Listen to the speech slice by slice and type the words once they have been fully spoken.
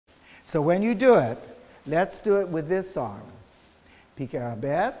So when you do it, let's do it with this arm. Piqué,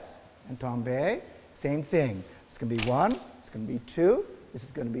 arabesque, and tombe. Same thing. It's going to be 1, it's going to be 2, this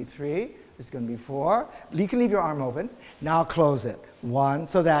is going to be 3, this is going to be 4. You can leave your arm open. Now close it. 1,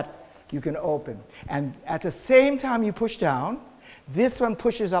 so that you can open. And at the same time you push down, this one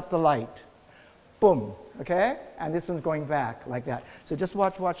pushes up the light. Boom. Okay? And this one's going back like that. So just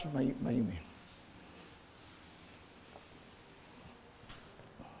watch Mayumi.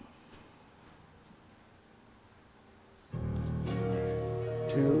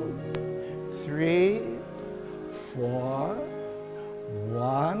 Two, 3, 4,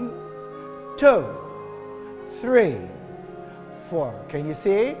 1, 2, 3, 4. Can you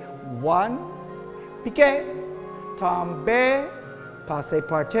see? 1, piqué, tombe, passe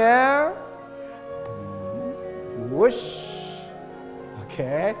par terre, whoosh.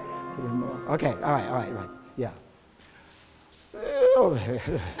 Okay. Okay. All right. Yeah.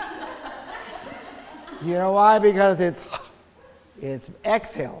 You know why? Because it's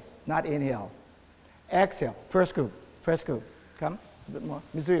exhale, not inhale. Exhale. First group. Come. A bit more.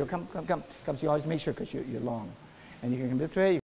 Mizuyo, come. So you always make sure because you're long. And you can come this way.